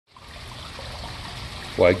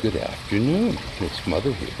Why, good afternoon. It's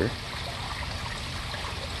Mother here.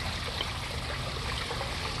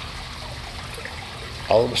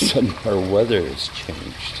 All of a sudden, our weather has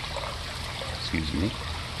changed. Excuse me.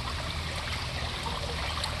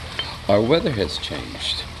 Our weather has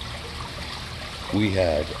changed. We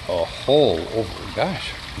had a whole,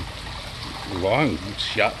 long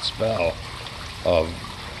shot spell of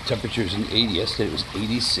temperatures in 80. Yesterday it was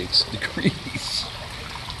 86 degrees.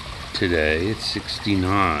 Today it's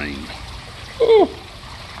 69. Oh!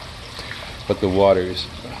 But the water is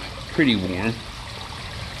pretty warm.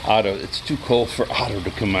 Otto, it's too cold for Otto to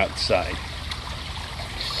come outside.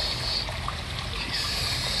 She's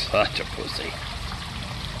such a pussy.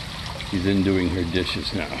 She's in doing her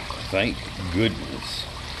dishes now. Thank goodness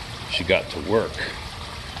she got to work.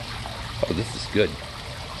 Oh, this is good.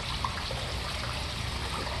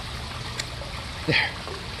 There.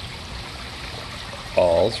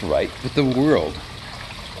 All's right with the world.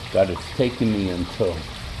 God, it's taken me until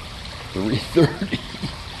 3:30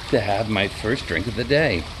 to have my first drink of the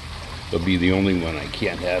day. It'll be the only one. I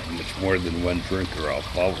can't have much more than one drink or I'll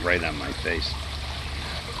fall right on my face.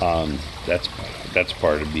 That's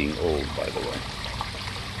part of being old, by the way.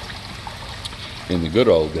 In the good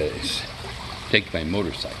old days, take my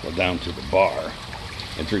motorcycle down to the bar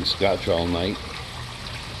and drink scotch all night.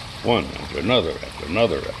 One after another, after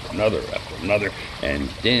another, after another, after another,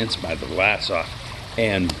 and dance my little ass off.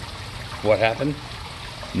 And what happened?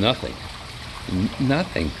 Nothing.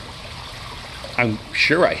 Nothing. I'm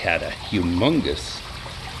sure I had a humongous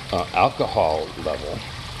alcohol level.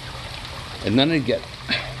 And then I'd get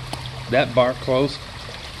that bar closed,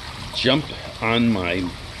 jump on my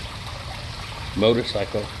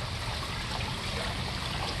motorcycle,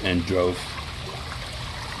 and drove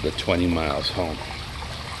the 20 miles home.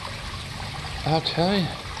 I'll tell you,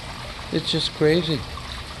 it's just crazy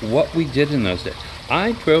what we did in those days.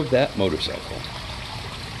 I drove that motorcycle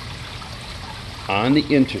on the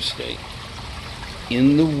interstate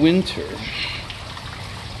in the winter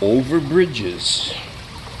over bridges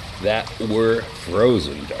that were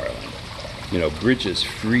frozen, darling. You know, bridges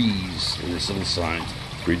freeze, and this little sign,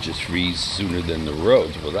 bridges freeze sooner than the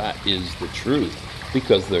roads. Well, that is the truth,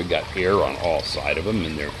 because they've got air on all sides of them,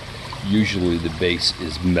 and they're usually the base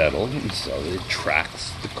is metal, and so it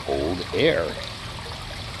tracks the cold air.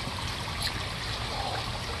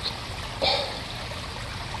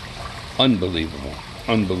 Unbelievable.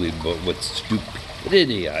 Unbelievable what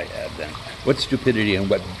stupidity I had then. What stupidity and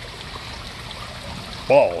what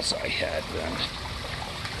balls I had then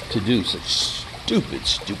to do such stupid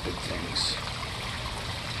things.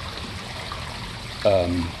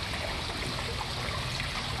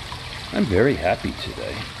 I'm very happy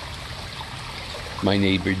today. My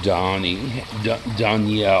neighbor Doniella,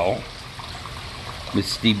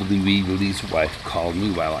 Miss Steebly Weebly's wife, called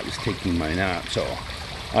me while I was taking my nap, so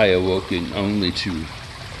I awoke in only to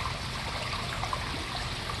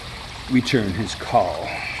return his call.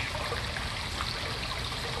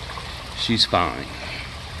 She's fine.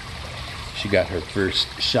 She got her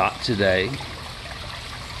first shot today,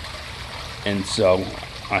 and so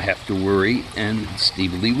I have to worry, and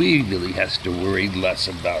Steebly Weebly has to worry less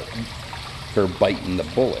about her biting the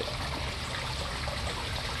bullet.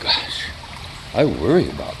 Gosh, I worry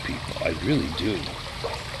about people. I really do.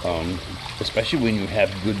 Especially when you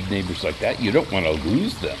have good neighbors like that. You don't want to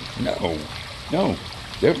lose them. No.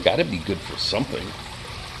 They've got to be good for something.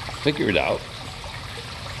 Figure it out.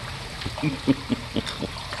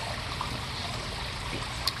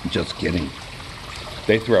 Just kidding.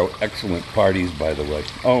 They throw excellent parties, by the way.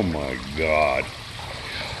 Oh my God.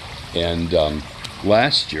 And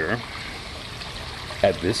last year,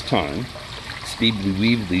 at this time, Steebly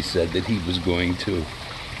Weebly said that he was going to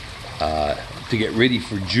get ready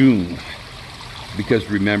for June, because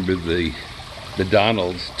remember the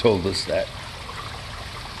Donalds told us that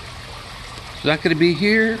it's not going to be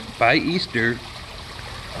here by Easter.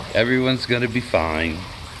 Everyone's going to be fine.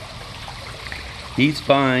 He's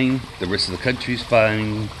fine. The rest of the country's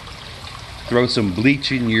fine. Throw some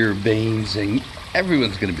bleach in your veins and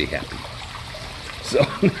everyone's going to be happy. So,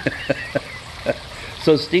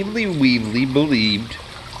 so Steebly Weebly believed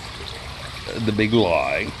the big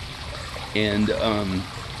lie, and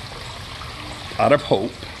out of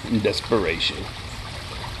hope and desperation,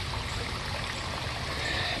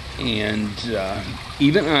 and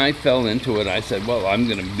even I fell into it. I said, well, I'm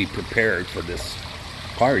going to be prepared for this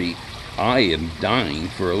party. I am dying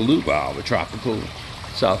for a luau, a tropical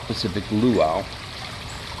South Pacific luau.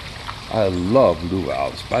 I love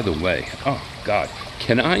luau's. By the way, oh God,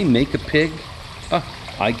 can I make a pig? Oh,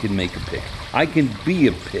 I can make a pig. I can be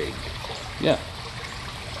a pig.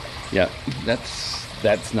 Yeah, that's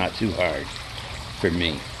That's not too hard for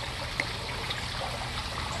me.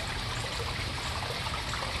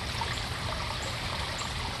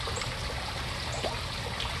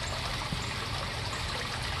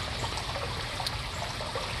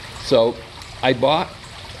 So I bought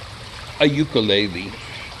a ukulele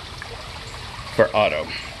for Otto.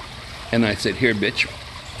 And I said, here, bitch,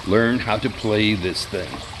 learn how to play this thing.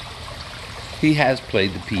 He has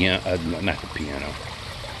played the piano, not the piano.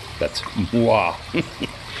 That's moi.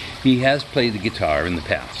 He has played the guitar in the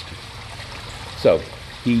past. So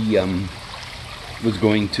he was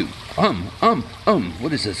going to,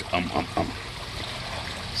 what is this,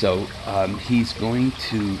 So he was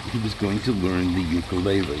going to learn the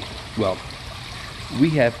ukulele. Well,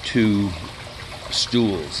 we have two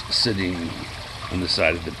stools sitting on the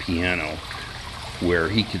side of the piano where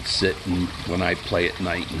he could sit and when I play at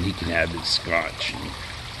night and he can have his scotch and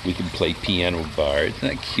we can play piano bar. Isn't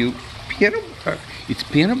that cute? Piano bar. It's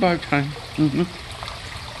piano bar time. Mm-hmm.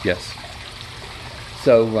 Yes.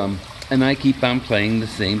 So, and I keep on playing the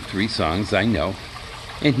same 3 songs I know.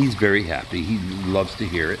 And he's very happy. He loves to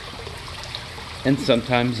hear it. And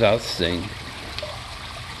sometimes I'll sing.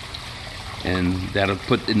 And that'll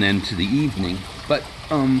put an end to the evening. But,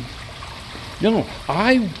 no,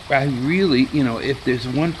 I really, if there's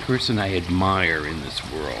one person I admire in this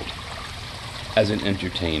world, as an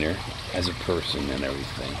entertainer, as a person and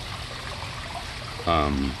everything,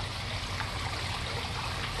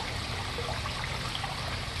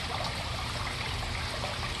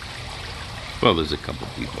 well, there's a couple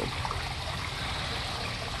people.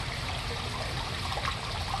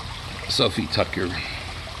 Sophie Tucker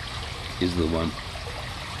is the one.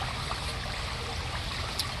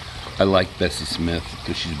 I like Bessie Smith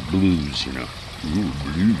because she's blues, Ooh,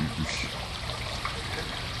 blues.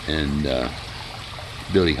 And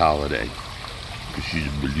Billie Holiday because she's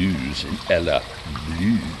blues, and Ella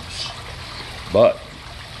blues. But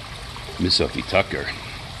Miss Sophie Tucker,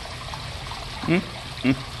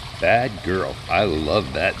 bad girl. I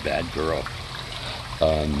love that bad girl.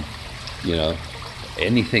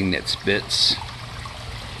 Anything that spits,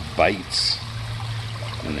 bites,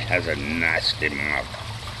 and has a nasty mouth.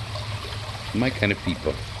 My kind of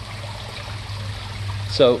people.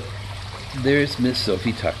 So, there's Miss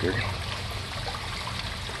Sophie Tucker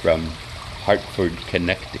from Hartford,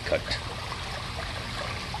 Connecticut.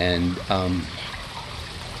 And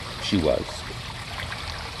she was.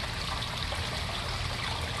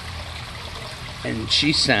 And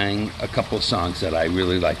she sang a couple songs that I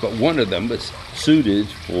really like, but one of them was suited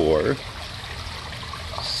for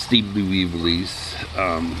Steve Louis'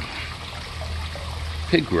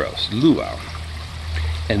 pig roast, luau.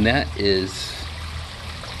 And that is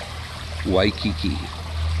Waikiki.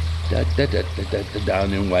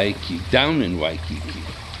 Down in Waikiki. Down in Waikiki.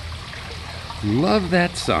 Love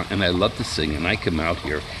that song, and I love to sing, and I come out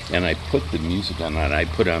here, and I put the music on, and I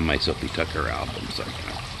put on my Sophie Tucker album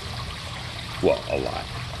sometimes. Well, a lot.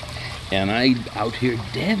 And I out here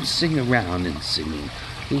dancing around and singing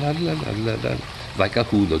la la la la la like a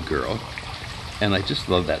hula girl. And I just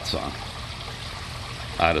love that song.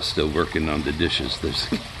 Ada's still working on the dishes.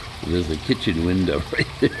 There's a kitchen window right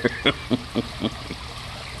there.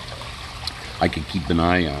 I could keep an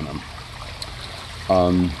eye on them.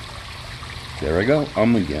 There I go.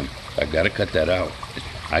 Again. I gotta cut that out.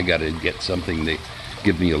 I gotta get something to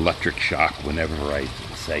give me electric shock whenever I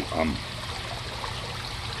say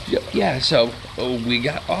Yeah, so we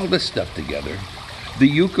got all this stuff together. The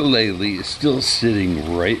ukulele is still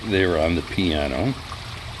sitting right there on the piano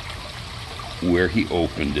where he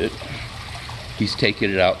opened it. He's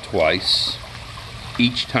taken it out twice,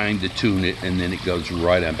 each time to tune it, and then it goes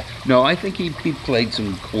right on back. No, I think he played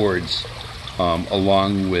some chords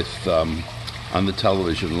along with, on the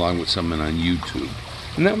television, along with someone on YouTube.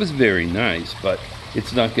 And that was very nice, but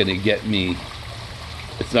it's not going to get me,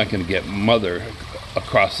 it's not going to get Mother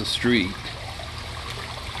across the street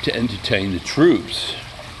to entertain the troops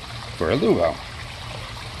for a luau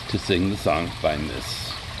to sing the songs by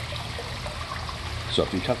Miss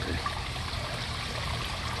Sophie Tucker.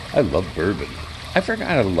 I love bourbon. I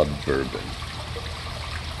forgot I love bourbon.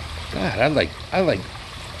 God, I like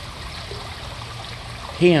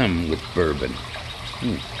ham with bourbon.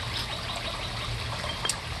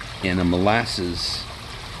 And a molasses,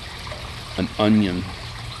 an onion,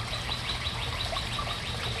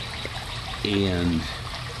 and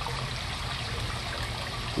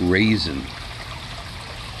raisin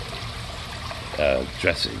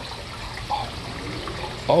dressing.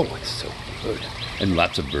 Oh, it's so good. And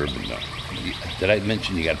lots of bourbon, though. Did I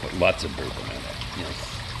mention you got to put lots of bourbon in it?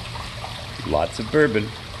 Yes. Lots of bourbon.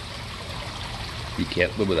 You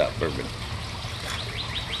can't live without bourbon.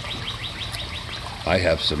 I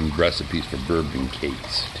have some recipes for bourbon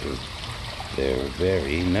cakes too. They're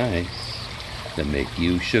very nice. They make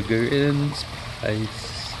you sugar and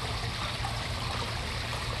spice.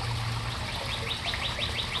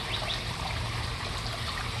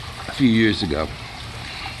 A few years ago,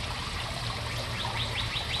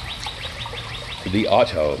 the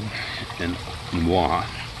auto in Muthah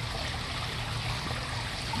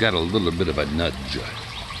got a little bit of a nudge,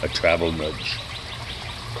 a travel nudge.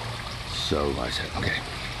 So I said, okay.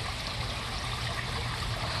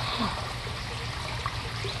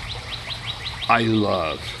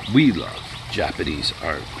 We love Japanese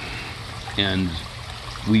art. And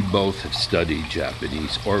we both have studied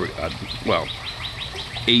Japanese, or, well,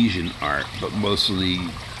 Asian art, but mostly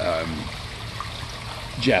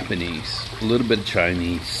Japanese, a little bit of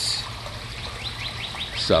Chinese,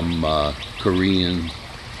 some Korean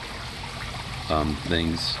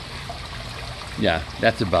things. Yeah,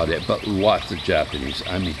 that's about it, but lots of Japanese.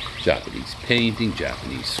 I mean, Japanese painting,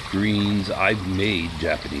 Japanese screens. I've made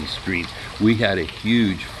Japanese screens. We had a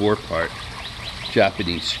huge 4-part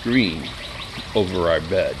Japanese screen over our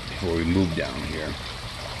bed before we moved down here.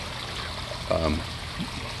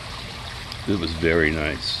 It was very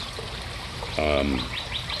nice.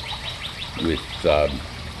 With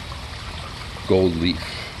gold leaf.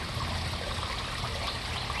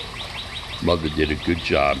 Mother did a good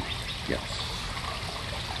job. Yes.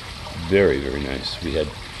 Very, very nice. We had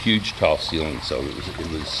huge tall ceilings, so it was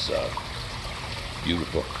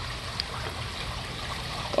beautiful.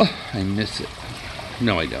 Oh, I miss it.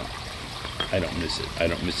 No, I don't. I don't miss it. I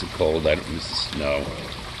don't miss the cold. I don't miss the snow.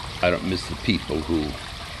 I don't miss the people who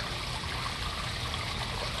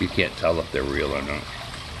you can't tell if they're real or not.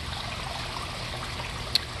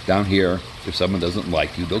 Down here, if someone doesn't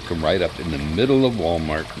like you, they'll come right up in the middle of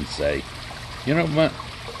Walmart and say, you know what,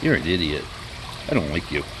 you're an idiot. I don't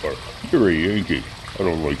like you. Or, you're a Yankee. I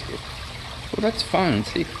don't like you. Well, that's fine.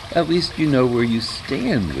 See, at least you know where you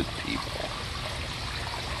stand with people.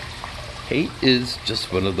 Hate is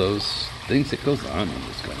just one of those things that goes on in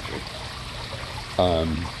this country.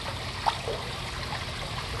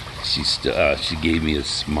 She gave me a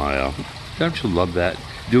smile. Don't you love that?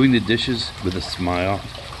 Doing the dishes with a smile.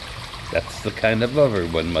 That's the kind of lover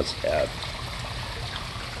one must have.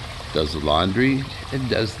 Does the laundry and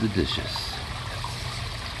does the dishes.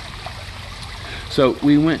 So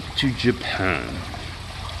we went to Japan.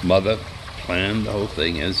 Mother planned the whole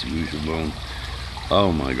thing as usual.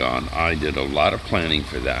 Oh my God, I did a lot of planning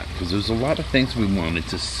for that because there's a lot of things we wanted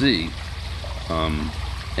to see.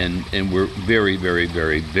 And we're very, very,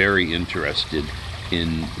 very, very interested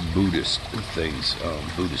in Buddhist things,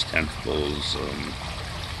 Buddhist temples,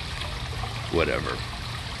 whatever,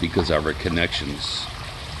 because of our connections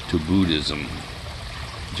to Buddhism,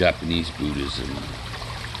 Japanese Buddhism.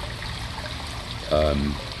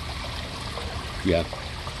 Yeah.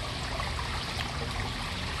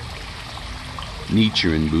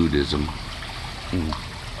 Nichiren Buddhism.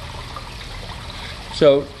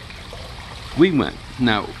 So we went.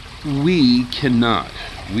 Now we cannot.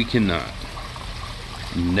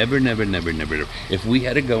 Never. If we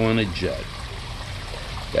had to go on a jet,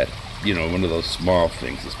 that, you know, one of those small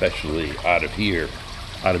things, especially out of here,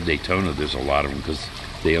 out of Daytona, there's a lot of them because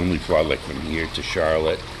they only fly like from here to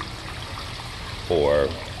Charlotte, or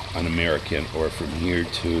an American, or from here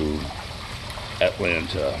to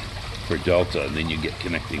Atlanta for Delta, and then you get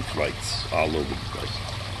connecting flights all over the place.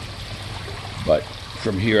 But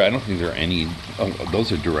from here, I don't think there are any. Oh,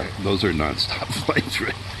 those are direct. Those are nonstop flights,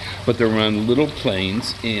 right? But they're on little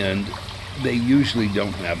planes, and they usually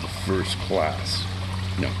don't have a first class.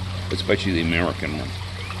 No, especially the American one.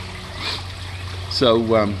 So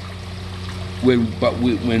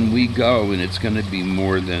when we go, and it's going to be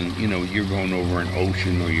more than, you know, you're going over an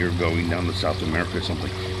ocean or you're going down to South America or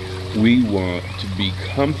something. We want to be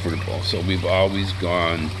comfortable, so we've always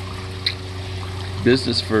gone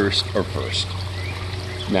business first or first.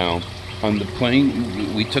 Now, on the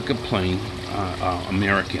plane, we took a plane,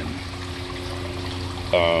 American,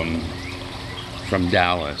 from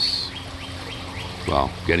Dallas.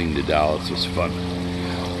 Well, getting to Dallas was fun.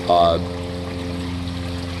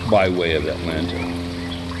 By way of Atlanta.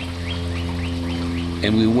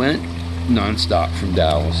 And we went nonstop from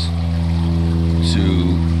Dallas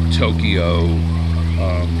to Tokyo,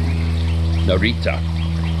 Narita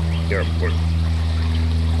Airport,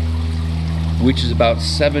 which is about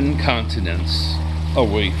 7 continents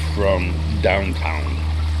away from downtown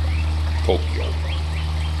Tokyo.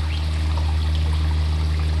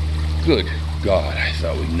 Good God, I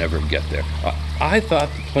thought we'd never get there. I thought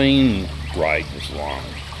the plane ride was long.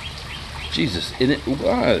 Jesus, and it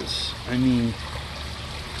was. I mean,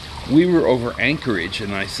 we were over Anchorage,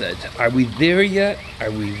 and I said, "Are we there yet?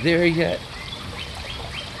 Are we there yet?"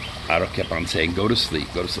 Otto kept on saying, "Go to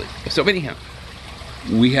sleep, go to sleep." So anyhow,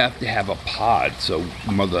 we have to have a pod so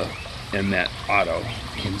Mother and that Otto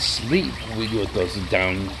can sleep. We do it those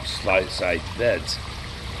side beds,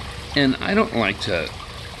 and I don't like to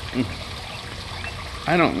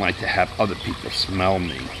have other people smell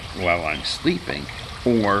me while I'm sleeping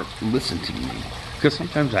or listen to me, because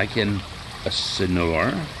sometimes I can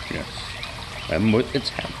snore. Yes, it's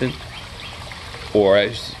happened. Or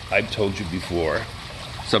as I've told you before,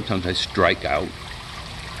 sometimes I strike out,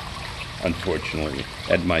 unfortunately,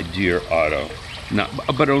 at my dear Otto.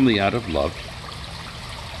 But only out of love,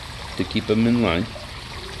 to keep him in line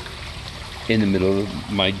in the middle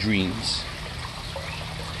of my dreams.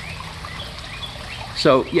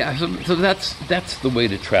 So yeah, so that's the way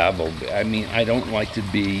to travel. I mean, I don't like to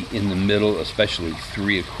be in the middle, especially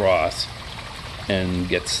 3 across, and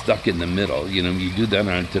get stuck in the middle. You know, you do that on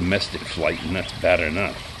a domestic flight, and that's bad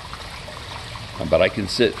enough. But I can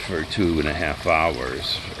sit for 2.5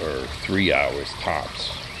 hours or 3 hours tops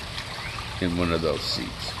in one of those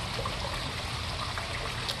seats.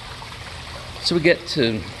 So we get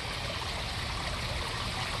to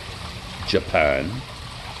Japan,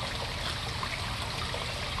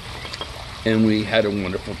 and we had a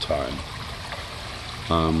wonderful time.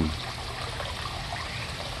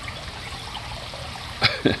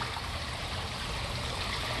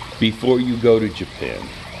 Before you go to Japan,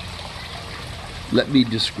 let me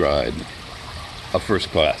describe a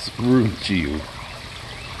first-class room to you.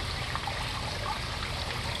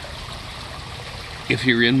 If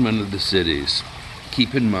you're in one of the cities,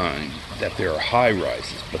 keep in mind that there are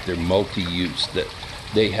high-rises, but they're multi-use, that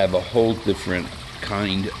they have a whole different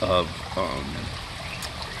kind of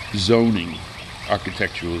zoning,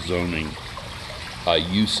 architectural zoning,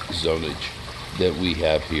 use zonage that we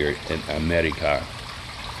have here in America.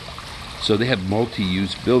 So they have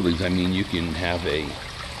multi-use buildings. I mean, you can have a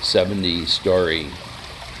 70-story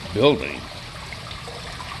building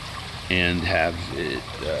and have it,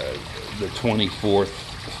 the 24th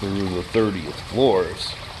through the 30th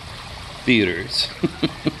floors, theaters.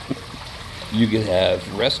 You could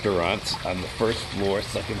have restaurants on the first floor,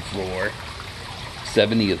 second floor,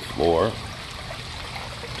 70th floor,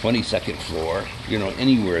 22nd floor, you know,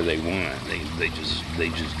 anywhere they want. They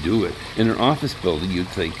just do it. In an office building, you'd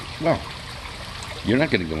think, well, you're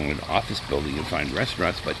not going to go in an office building and find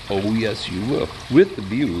restaurants, but oh yes, you will, with the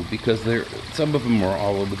view, because some of them are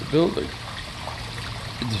all over the building.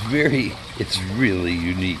 It's really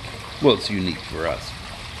unique. Well, it's unique for us.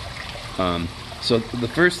 So the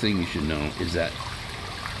first thing you should know is that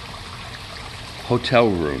hotel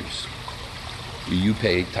rooms, you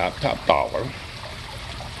pay top dollar,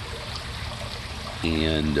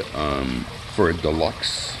 and for a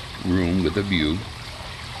deluxe room with a view,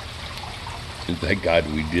 and thank God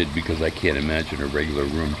we did, because I can't imagine a regular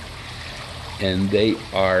room, and they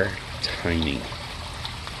are tiny.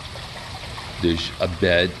 There's a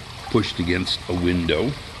bed pushed against a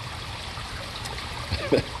window.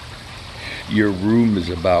 Your room is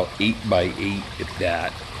about 8 by 8, if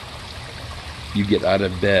that. You get out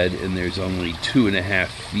of bed and there's only 2.5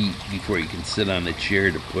 feet before you can sit on a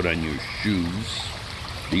chair to put on your shoes.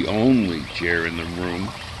 The only chair in the room.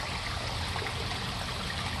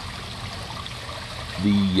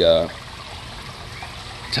 The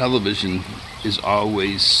television is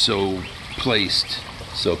always so placed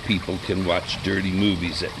so people can watch dirty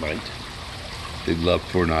movies at night. They love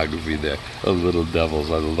pornography there. Oh, little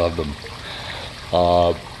devils, I love them.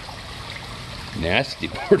 Nasty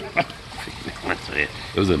pornography.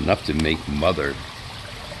 It was enough to make Mother,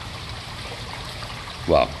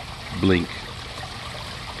 well, blink.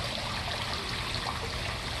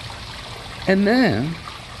 And then,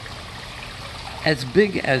 as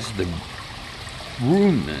big as the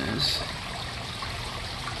room is,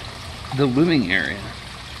 the living area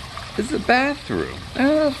is the bathroom. And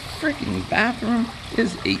the freaking bathroom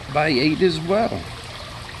is 8 by 8 as well.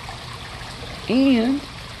 And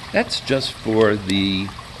that's just for the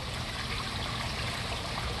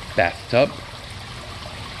bathtub,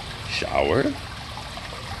 shower,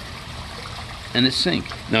 and a sink.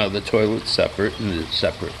 Now the toilet's separate in a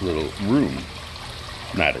separate little room.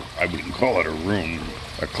 I wouldn't call it a room,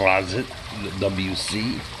 a closet, the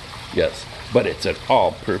WC. Yes, but it's an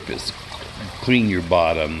all-purpose. Clean your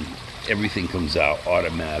bottom, everything comes out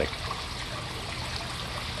automatic.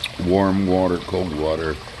 Warm water, cold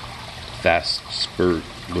water, fast spurt,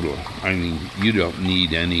 little. I mean, you don't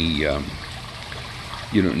need any.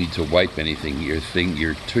 You don't need to wipe anything.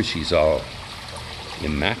 Your tushy's all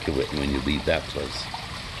immaculate when you leave that place.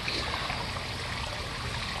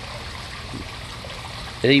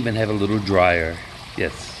 They even have a little dryer.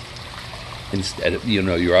 Yes. Instead of,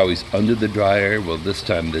 you're always under the dryer. Well, this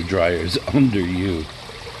time the dryer's under you.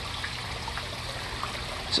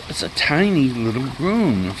 So it's a tiny little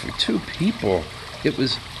room for 2 people. It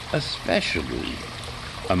was especially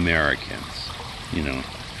Americans,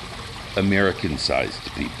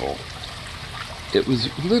 American-sized people. It was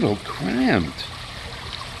a little cramped.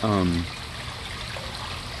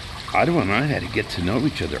 Ottawa and I had to get to know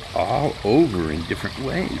each other all over in different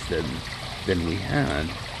ways than we had.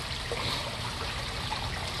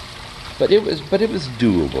 But it was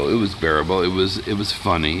doable. It was bearable. It was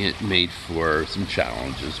funny. It made for some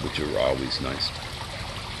challenges, which are always nice.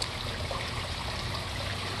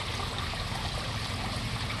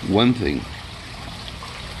 One thing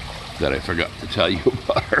that I forgot to tell you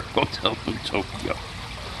about our hotel in Tokyo.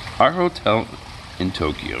 Our hotel in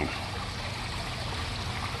Tokyo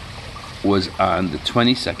was on the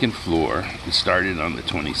 22nd floor. We started on the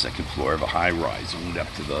 22nd floor of a high rise and went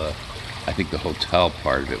up to I think the hotel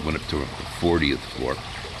part of it went up to the 40th floor.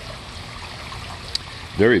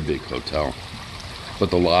 Very big hotel.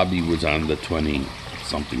 But the lobby was on the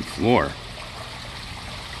 20-something floor.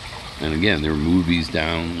 And again, there were movies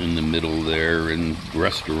down in the middle there and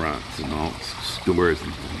restaurants and all stores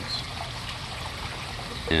and things.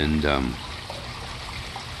 And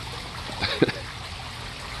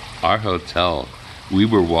our hotel, we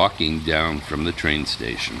were walking down from the train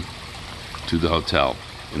station to the hotel.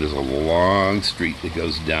 And there's a long street that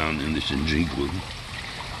goes down into Shinjuku.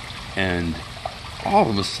 And all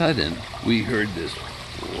of a sudden, we heard this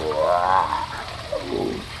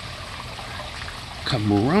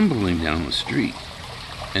come rumbling down the street.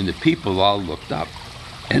 And the people all looked up.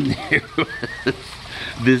 And there was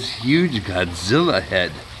this huge Godzilla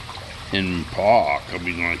head and paw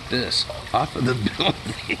coming like this off of the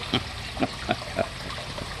building.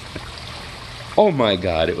 Oh my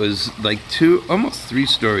God, it was like almost 3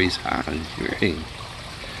 stories high. Right.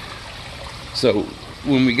 So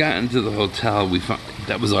when we got into the hotel, we found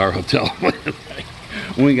that was our hotel.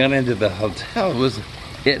 When we got into the hotel, it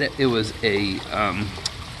was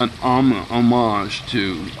an homage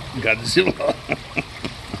to Godzilla.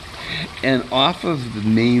 And off of the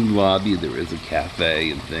main lobby, there was a cafe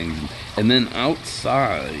and things. And then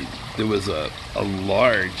outside, there was a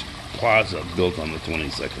large plaza built on the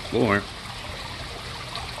 22nd floor.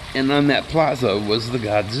 And on that plaza was the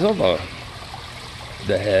Godzilla,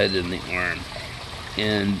 the head and the arm.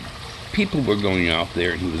 And people were going out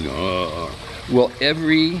there, and he was going, oh. Well,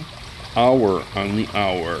 every hour on the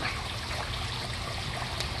hour,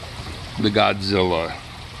 the Godzilla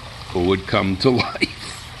would come to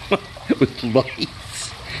life with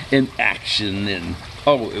lights and action, and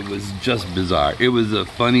it was just bizarre. It was the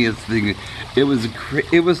funniest thing. It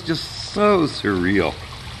was just so surreal.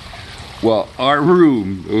 Well, our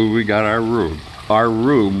room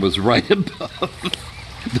was right above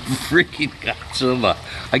the freaking Godzilla.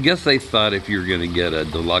 I guess they thought if you're going to get a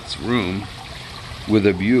deluxe room with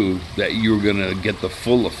a view that you were going to get the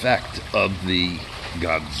full effect of the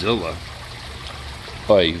Godzilla.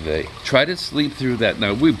 Oy vey. Try to sleep through that.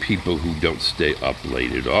 Now, we're people who don't stay up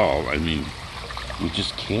late at all. I mean, we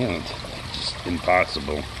just can't. It's just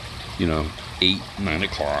impossible. 8, 9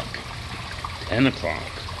 o'clock, 10 o'clock.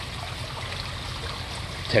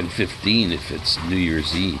 10:15 if it's New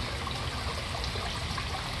Year's Eve.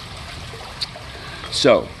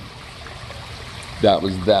 So that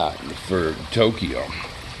was that for Tokyo.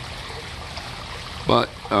 But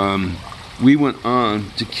we went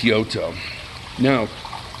on to Kyoto. Now,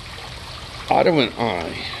 Otto and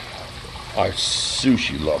I are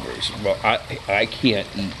sushi lovers. Well, I can't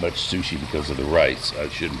eat much sushi because of the rice. I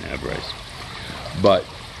shouldn't have rice. But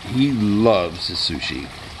he loves the sushi,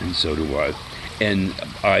 and so do I. And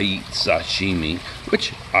I eat sashimi,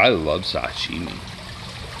 which I love sashimi.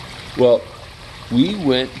 Well, we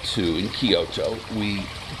went in Kyoto, we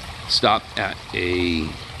stopped at we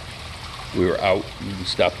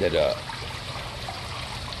stopped at a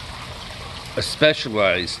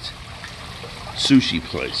specialized sushi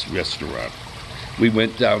place, restaurant. We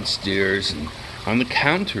went downstairs, and on the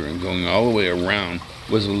counter and going all the way around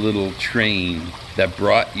was a little train that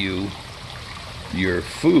brought you your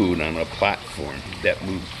food on a platform that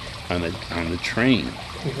moved on the train.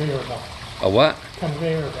 Conveyor belt. A what?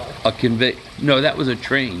 Conveyor belt. A conveyor? No, that was a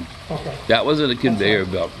train. Okay. That wasn't a conveyor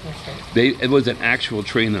belt. Okay. It was an actual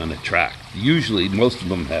train on a track. Usually, most of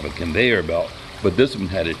them have a conveyor belt, but this one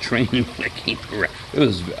had a train that came around. It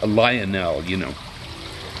was a Lionel,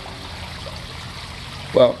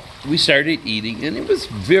 Well, we started eating, and it was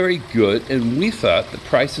very good, and we thought the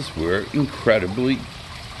prices were incredibly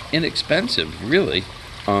inexpensive, really.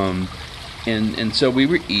 And so we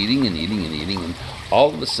were eating and eating and eating, and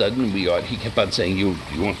all of a sudden he kept on saying, you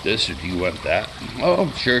want this or do you want that?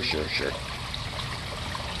 Oh, sure.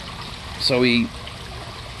 So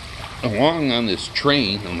along on this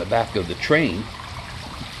train, on the back of the train,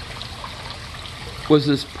 was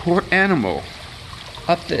this poor animal,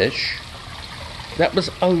 a fish, that was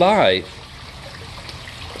alive.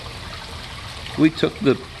 We took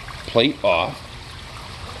the plate off,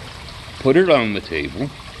 put it on the table.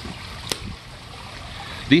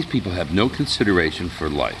 These people have no consideration for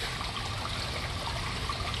life.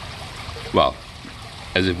 Well,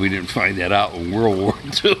 as if we didn't find that out in World War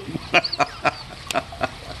II.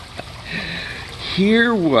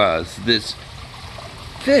 Here was this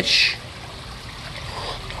fish.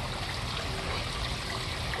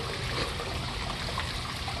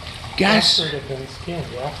 After it had been skinned,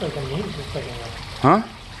 after the meat was taken off. Huh?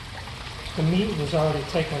 The meat was already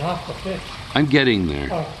taken off the fish. I'm getting there.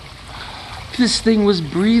 Oh, This thing was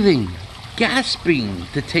breathing, gasping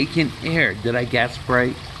to take in air. Did I gasp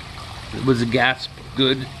right? Was the gasp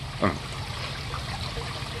good? Oh,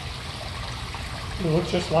 it looked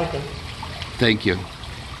just like it. thank you.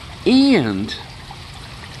 And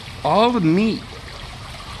all the meat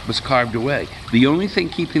was carved away. The only thing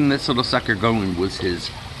keeping this little sucker going was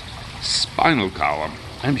his spinal column,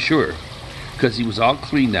 I'm sure, because he was all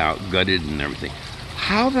cleaned out, gutted and everything.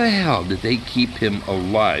 How the hell did they keep him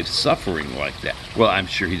alive, suffering like that? Well, I'm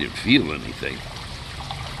sure he didn't feel anything.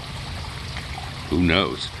 Who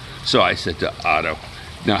knows? So I said to Otto,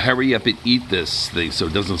 now hurry up and eat this thing so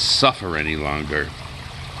it doesn't suffer any longer.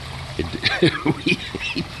 We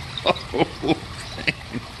ate the whole thing,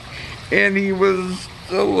 and he was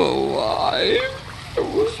still alive.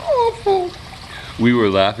 It was awful. We were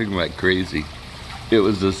laughing like crazy. It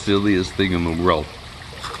was the silliest thing in the world.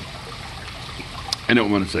 I don't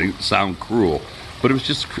want to sound cruel, but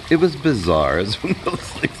it was bizarre. It's one of those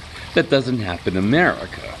things that doesn't happen in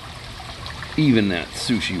America, even at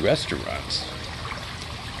sushi restaurants.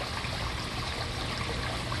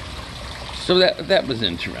 So that was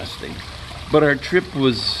interesting. But our trip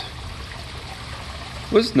was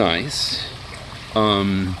nice.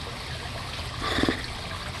 I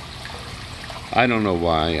don't know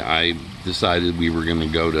why I decided we were going to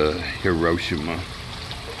go to Hiroshima.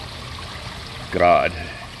 God,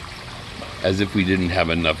 as if we didn't have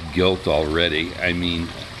enough guilt already. I mean,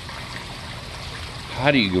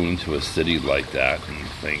 how do you go into a city like that and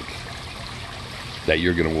think that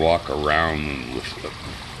you're going to walk around with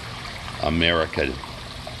America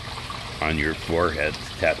on your forehead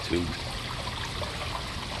tattooed?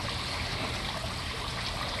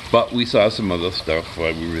 But we saw some other stuff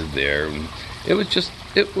while we were there, and it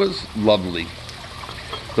was lovely.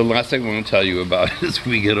 The last thing I want to tell you about is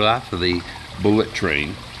we get off of the bullet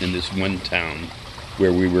train in this one town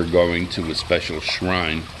where we were going to a special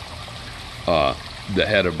shrine, the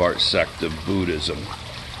head of our sect of Buddhism,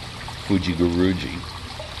 Fuji-Guruji.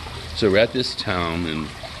 So we're at this town, and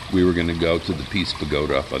we were going to go to the Peace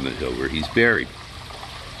Pagoda up on the hill where he's buried.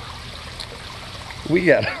 We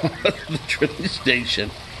got out of the train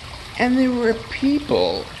station, and there were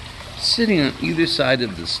people sitting on either side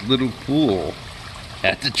of this little pool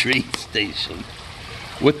at the train station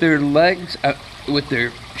with their legs, with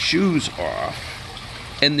their shoes off,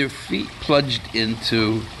 and their feet plunged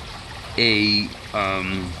into a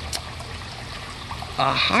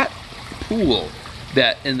hot pool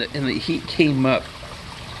that, and the heat came up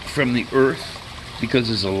from the earth because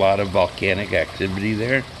there's a lot of volcanic activity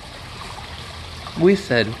there. We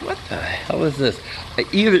said, what the hell is this?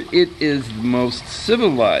 Either it is the most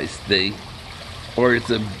civilized thing, or it's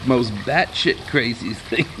the most batshit crazy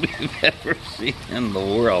thing we've ever seen in the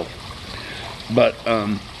world. But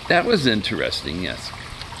that was interesting, yes.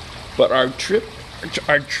 But our trip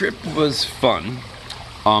was fun.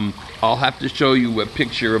 I'll have to show you a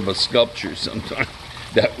picture of a sculpture sometime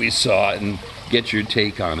that we saw and get your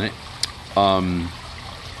take on it. But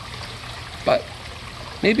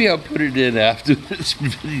maybe I'll put it in after this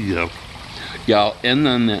video. Yeah, I'll end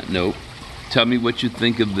on that note. Tell me what you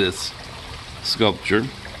think of this sculpture.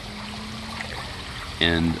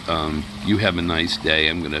 And you have a nice day.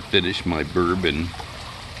 I'm going to finish my bourbon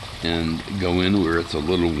and go in where it's a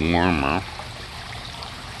little warmer.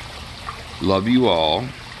 Love you all.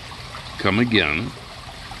 Come again.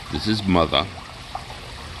 This is Muthah.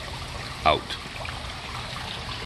 Out.